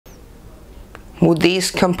Would these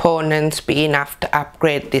components be enough to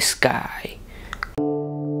upgrade this guy?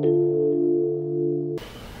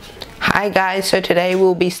 Hi guys, so today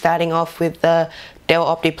we'll be starting off with the Dell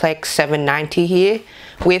OptiPlex 790 here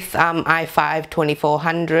with i5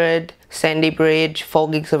 2400, Sandy Bridge, 4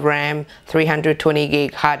 gigs of RAM, 320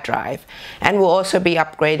 gig hard drive, and we'll also be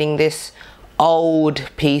upgrading this old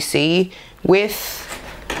PC with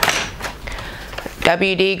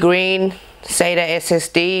WD Green SATA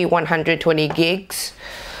SSD, 120 gigs,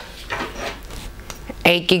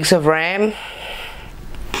 8 gigs of RAM,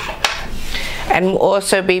 and we'll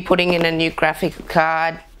also be putting in a new graphics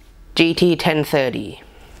card, GT 1030.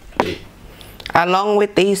 Along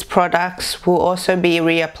with these products, we'll also be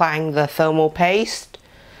reapplying the thermal paste.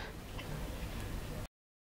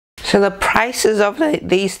 So the prices of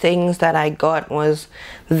these things that I got was,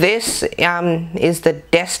 this is the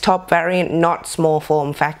desktop variant, not small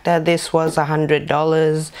form factor. This was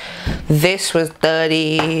 $100, this was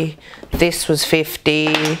 $30, this was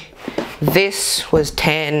 $50, this was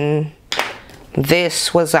 $10,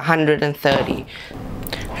 this was $130.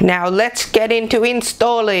 Now let's get into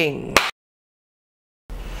installing.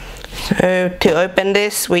 So to open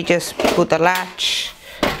this, we just put the latch,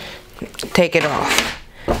 take it off.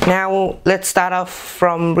 Now let's start off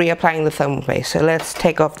from reapplying the thermal paste. So let's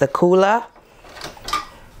take off the cooler.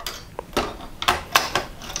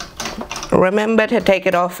 Remember to take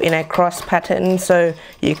it off in a cross pattern so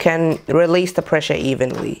you can release the pressure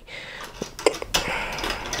evenly.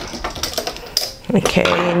 Okay,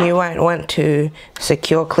 and you won't want to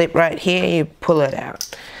secure clip right here, you pull it out.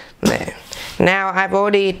 There. Now I've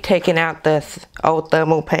already taken out the old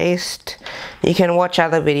thermal paste. You can watch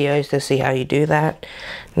other videos to see how you do that.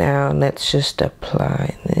 Now let's just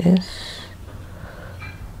apply this.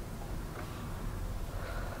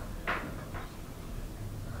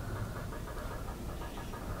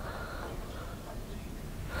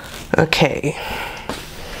 Okay,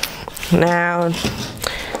 now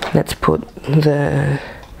let's put the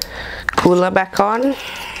cooler back on.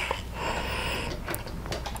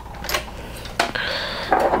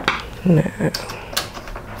 No.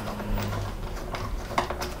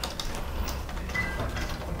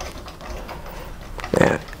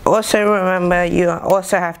 Now, also remember, you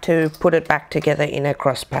also have to put it back together in a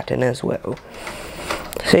cross pattern as well,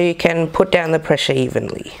 so you can put down the pressure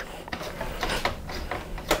evenly.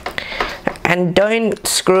 And don't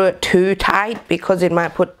screw it too tight because it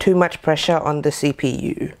might put too much pressure on the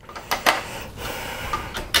CPU.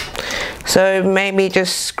 So maybe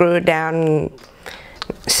just screw it down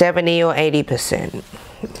 70 or 80%.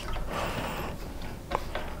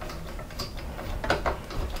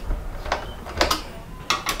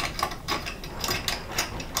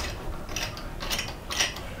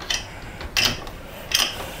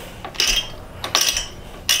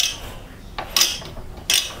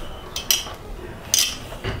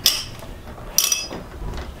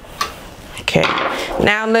 Okay,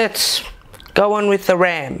 now let's go on with the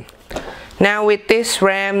RAM. Now with this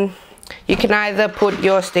RAM, you can either put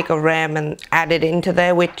your stick of RAM and add it into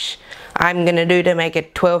there, which I'm going to do to make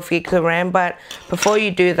it 12 gigs of RAM, but before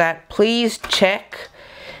you do that, please check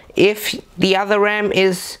if the other RAM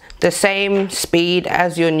is the same speed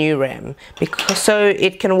as your new RAM, because so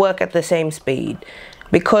it can work at the same speed,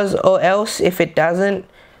 because or else if it doesn't,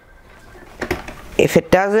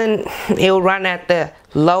 it'll run at the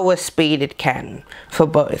lowest speed it can for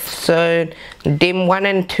both. So DIMM 1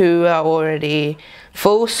 and 2 are already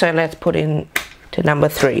full, so let's put in to number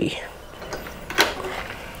 3.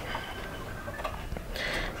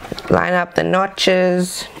 Line up the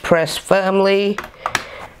notches, press firmly,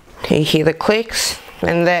 you hear the clicks,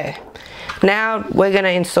 and there. Now we're going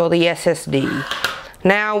to install the SSD.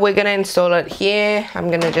 Now we're going to install it here. I'm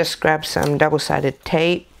going to just grab some double-sided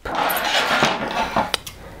tape.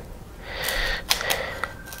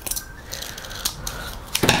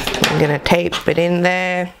 I'm going to tape it in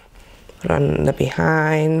there, put on the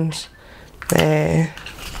behinds, there,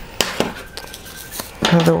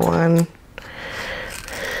 another one,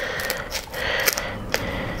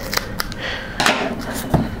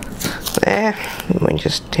 there, and we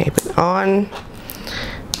just tape it on,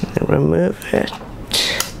 and remove it.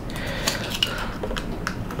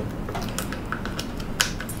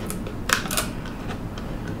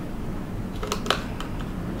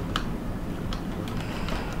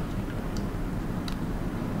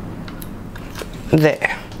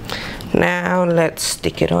 There. Now let's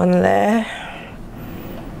stick it on there.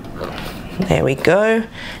 There we go.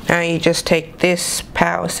 Now you just take this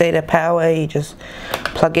SATA power, you just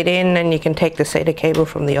plug it in, and you can take the SATA cable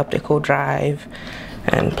from the optical drive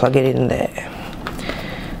and plug it in there.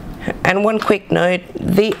 And one quick note,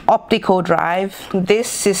 the optical drive, this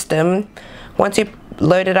system, once you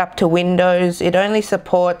load it up to Windows, it only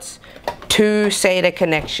supports 2 SATA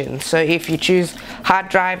connections. So if you choose hard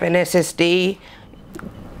drive and SSD,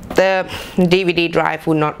 the DVD drive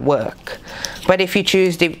will not work. But if you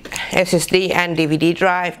choose the SSD and DVD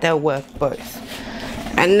drive, they'll work both.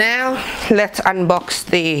 And now let's unbox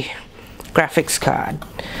the graphics card.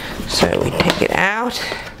 So we take it out.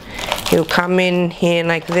 It'll come in here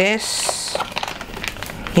like this.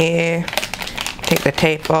 Here, take the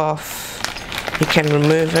tape off. You can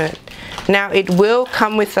remove it. Now it will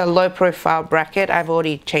come with a low profile bracket. I've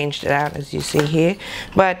already changed it out, as you see here,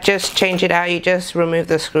 but just change it out. You just remove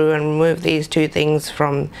the screw and remove these 2 things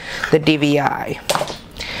from the DVI.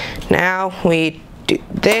 Now we do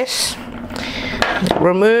this.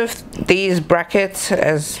 Remove these brackets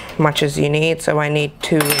as much as you need. So I need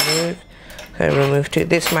 2 removed. So remove 2.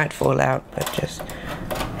 This might fall out, but just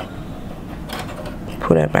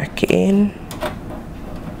put it back in.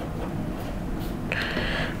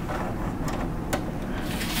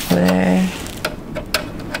 There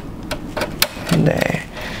and there.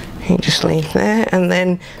 You just leave there, and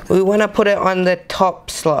then we want to put it on the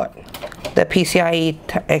top slot, the PCIe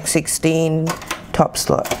X16 top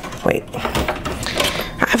slot. Wait,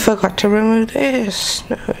 I forgot to remove this.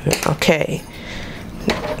 No. Okay.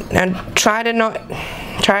 Now try to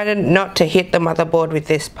not to hit the motherboard with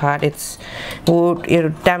this part. It'll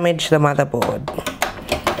damage the motherboard.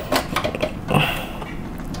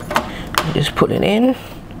 Just put it in.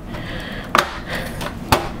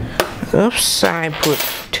 Oops, I put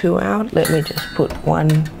 2 out. Let me just put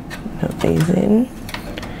 1 of these in.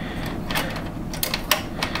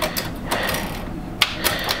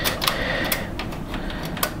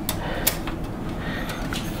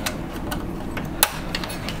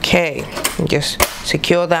 Okay, just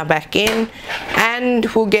secure that back in, and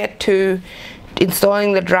we'll get to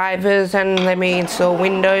installing the drivers, and let me install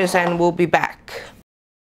Windows and we'll be back.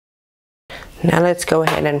 Now let's go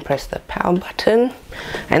ahead and press the power button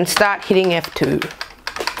and start hitting F2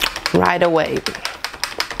 right away.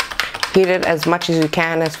 Hit it as much as you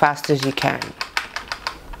can, as fast as you can.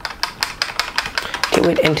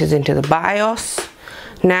 Okay, it enters into the BIOS.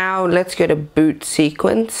 Now let's go to boot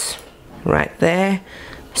sequence, right there.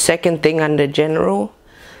 Second thing under general.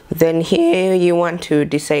 Then here you want to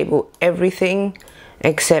disable everything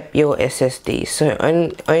except your SSD. So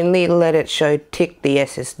only let it show tick the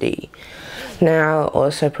SSD. Now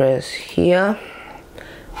also press here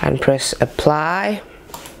and press apply,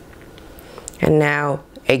 and now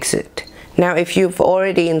exit. Now if you've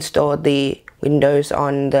already installed the Windows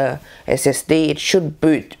on the SSD, it should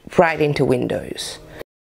boot right into Windows.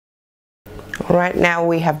 Right now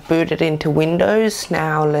we have booted into Windows.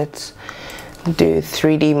 Now let's do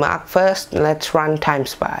 3D Mark first. Let's run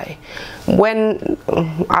TimeSpy. When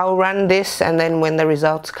I'll run this, and then when the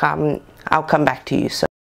results come, I'll come back to you. So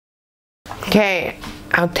okay,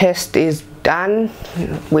 our test is done.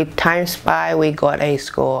 With TimeSpy we got a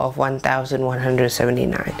score of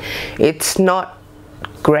 1179. It's not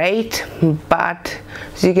great, but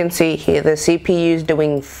as you can see here, the CPU is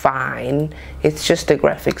doing fine. It's just a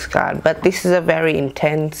graphics card, but this is a very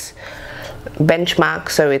intense benchmark,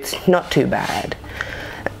 so it's not too bad.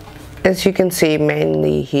 As you can see,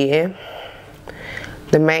 mainly here,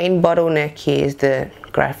 the main bottleneck here is the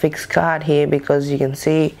graphics card here, because you can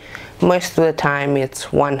see most of the time it's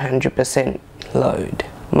 100% load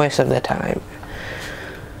most of the time.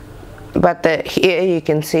 But here you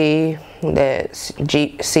can see the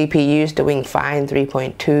CPU is doing fine,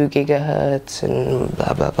 3.2 gigahertz and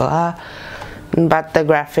blah blah blah. But the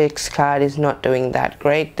graphics card is not doing that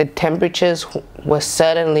great. The temperatures were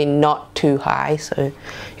certainly not too high, so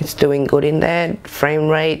it's doing good in there. Frame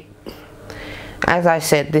rate, as I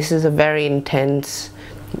said, this is a very intense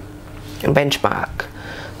benchmark.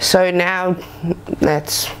 So now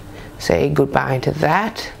let's say goodbye to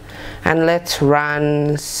that, and let's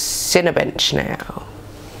run Cinebench now.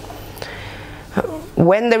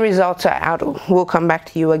 When the results are out, we'll come back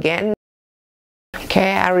to you again.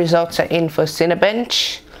 Okay, our results are in for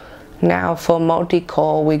Cinebench. Now for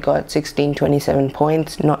multi-core we got 1627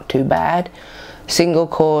 points, not too bad. Single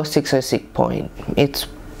core 606 point. It's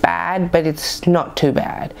bad, but it's not too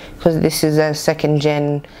bad, because this is a 2nd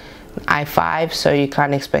gen i5, so you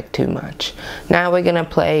can't expect too much. Now we're gonna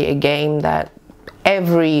play a game that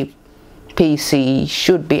every PC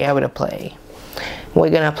should be able to play. We're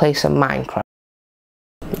gonna play some Minecraft.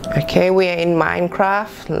 Okay, we are in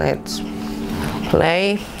Minecraft. Let's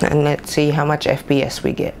play and let's see how much FPS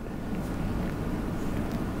we get.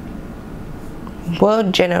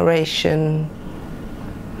 World generation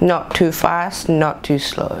Not too fast, not too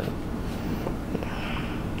slow.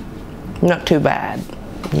 Not too bad.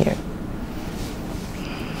 Yeah.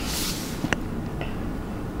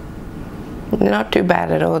 Not too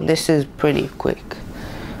bad at all. This is pretty quick.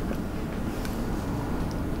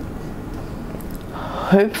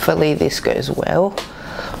 Hopefully this goes well.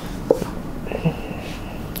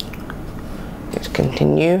 Let's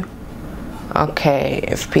continue. Okay,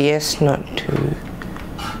 FPS not too.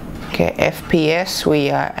 Okay, FPS we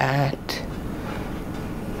are at.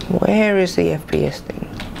 Where is the FPS thing?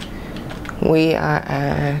 We are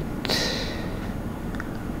at.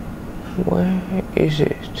 Where is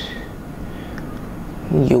it?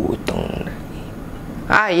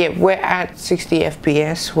 Ah, yeah, we're at 60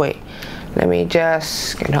 FPS. Wait, let me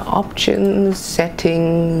just go to options,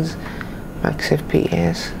 settings, max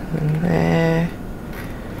FPS, and there.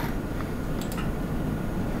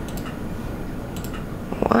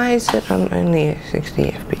 Why is it on only 60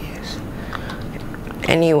 FPS?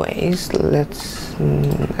 Anyways, let's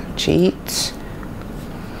cheats.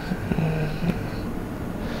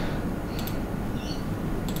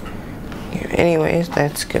 Anyways,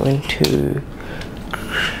 let's go into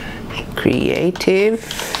creative.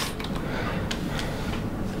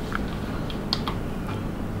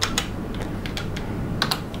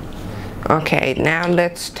 Okay, now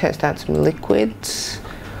let's test out some liquids.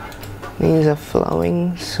 These are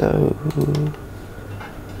flowing, so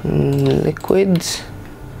liquids.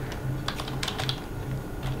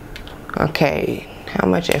 Okay, how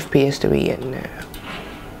much FPS do we get now?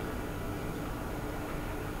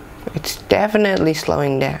 It's definitely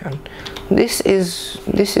slowing down. This is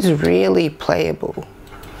really playable.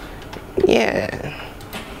 Yeah,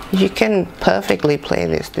 you can perfectly play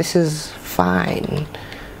this. This is fine.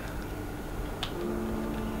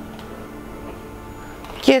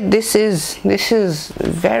 Yeah, this is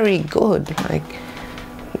very good. Like,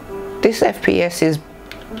 this FPS is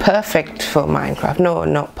perfect for Minecraft. No,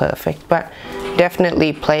 not perfect, but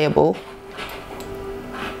definitely playable.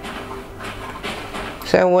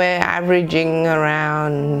 So we're averaging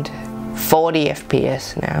around 40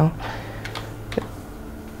 FPS now.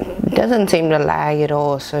 It doesn't seem to lag at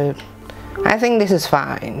all, so I think this is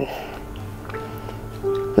fine.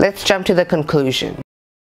 Let's jump to the conclusion.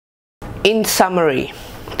 In summary,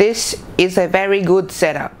 this is a very good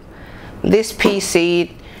setup. This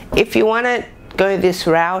PC, if you want to go this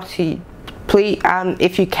route, please,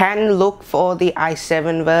 if you can, look for the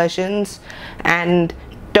i7 versions and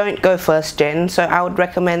don't go first gen. So I would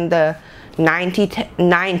recommend the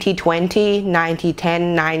 9020,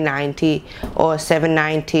 9010, 990 or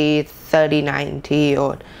 790, 3090,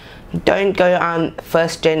 or don't go on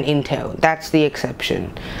first gen Intel. That's the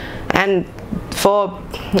exception. And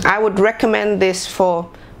I would recommend this for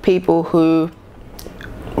people who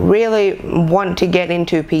really want to get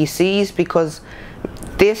into PCs, because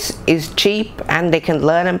this is cheap and they can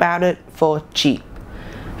learn about it for cheap.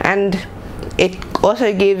 And it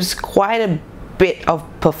also gives quite a bit of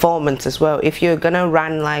performance as well. If you're gonna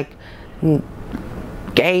run like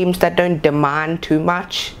games that don't demand too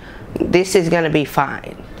much, this is gonna be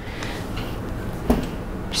fine.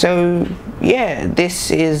 So yeah,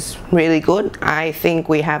 this is really good. I think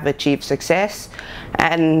we have achieved success,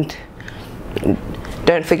 and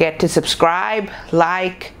don't forget to subscribe,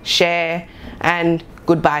 like, share, and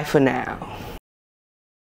goodbye for now.